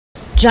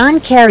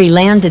John Kerry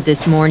landed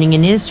this morning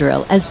in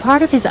Israel as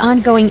part of his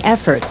ongoing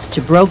efforts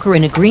to broker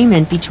an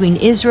agreement between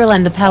Israel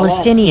and the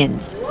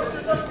Palestinians.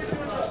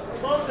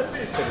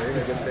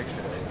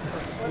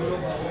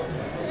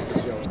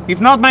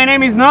 If not, my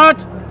name is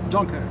not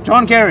John Kerry.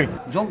 John Kerry.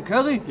 John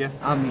Kerry?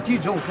 Yes. Amity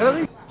John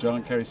Kerry?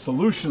 John Kerry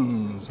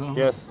Solutions.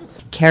 Yes.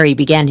 Kerry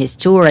began his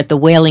tour at the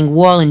Wailing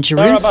Wall in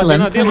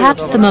Jerusalem,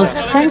 perhaps the most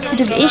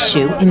sensitive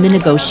issue in the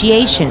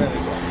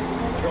negotiations.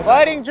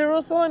 Providing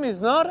Jerusalem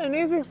is not an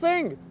easy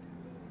thing.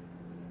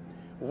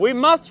 We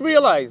must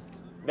realize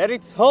that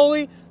it's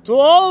holy to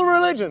all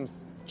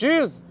religions: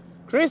 Jews,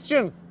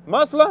 Christians,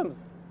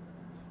 Muslims,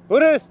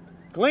 Buddhists,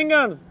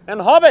 Klingons,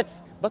 and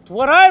Hobbits. But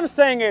what I'm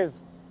saying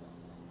is,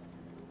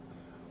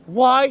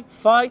 why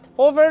fight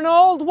over an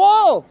old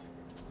wall?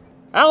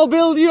 I'll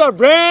build you a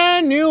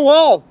brand new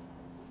wall,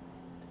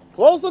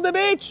 close to the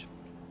beach.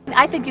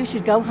 I think you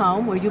should go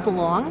home where you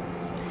belong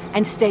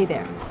and stay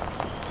there.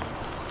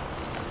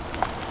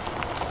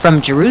 From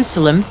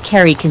Jerusalem,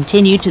 Kerry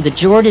continued to the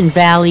Jordan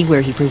Valley,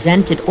 where he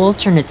presented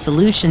alternate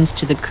solutions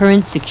to the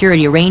current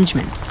security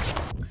arrangements.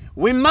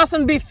 We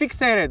mustn't be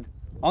fixated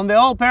on the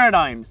old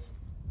paradigms,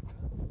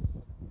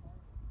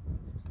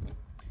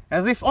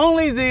 as if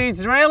only the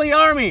Israeli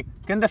army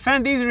can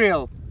defend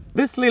Israel.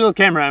 This little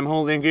camera I'm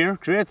holding here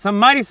creates a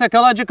mighty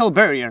psychological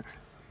barrier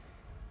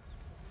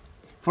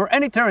for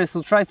any terrorist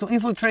who tries to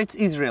infiltrate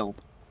Israel.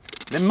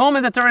 The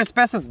moment the terrorist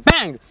passes,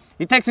 bang!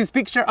 He takes his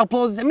picture,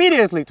 uploads it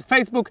immediately to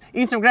Facebook,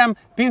 Instagram,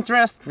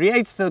 Pinterest,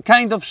 creates a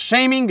kind of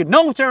shaming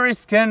no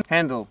terrorist can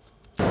handle.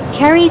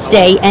 Kerry's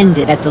day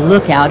ended at the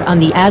lookout on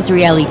the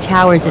Azrieli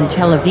Towers in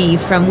Tel Aviv,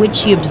 from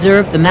which he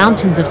observed the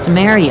mountains of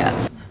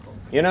Samaria.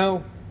 You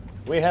know,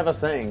 we have a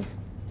saying,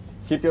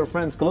 keep your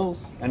friends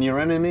close and your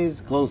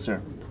enemies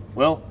closer.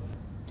 Well,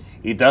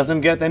 it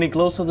doesn't get any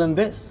closer than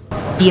this.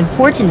 The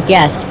important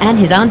guest and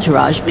his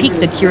entourage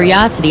piqued the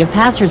curiosity of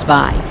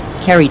passers-by.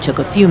 Kerry took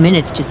a few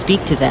minutes to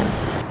speak to them.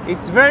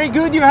 It's very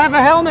good you have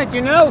a helmet,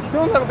 you know,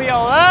 soon there'll be a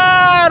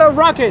lot of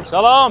rockets.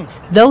 Shalom!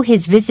 Though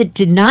his visit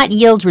did not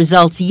yield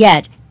results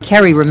yet,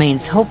 Kerry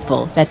remains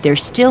hopeful that there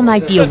still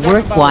might be a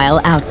worthwhile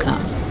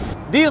outcome.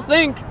 Do you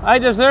think I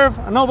deserve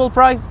a Nobel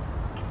Prize?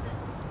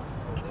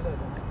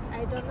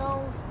 I don't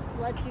know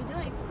what you're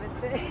doing,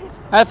 but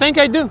I think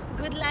I do.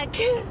 good luck.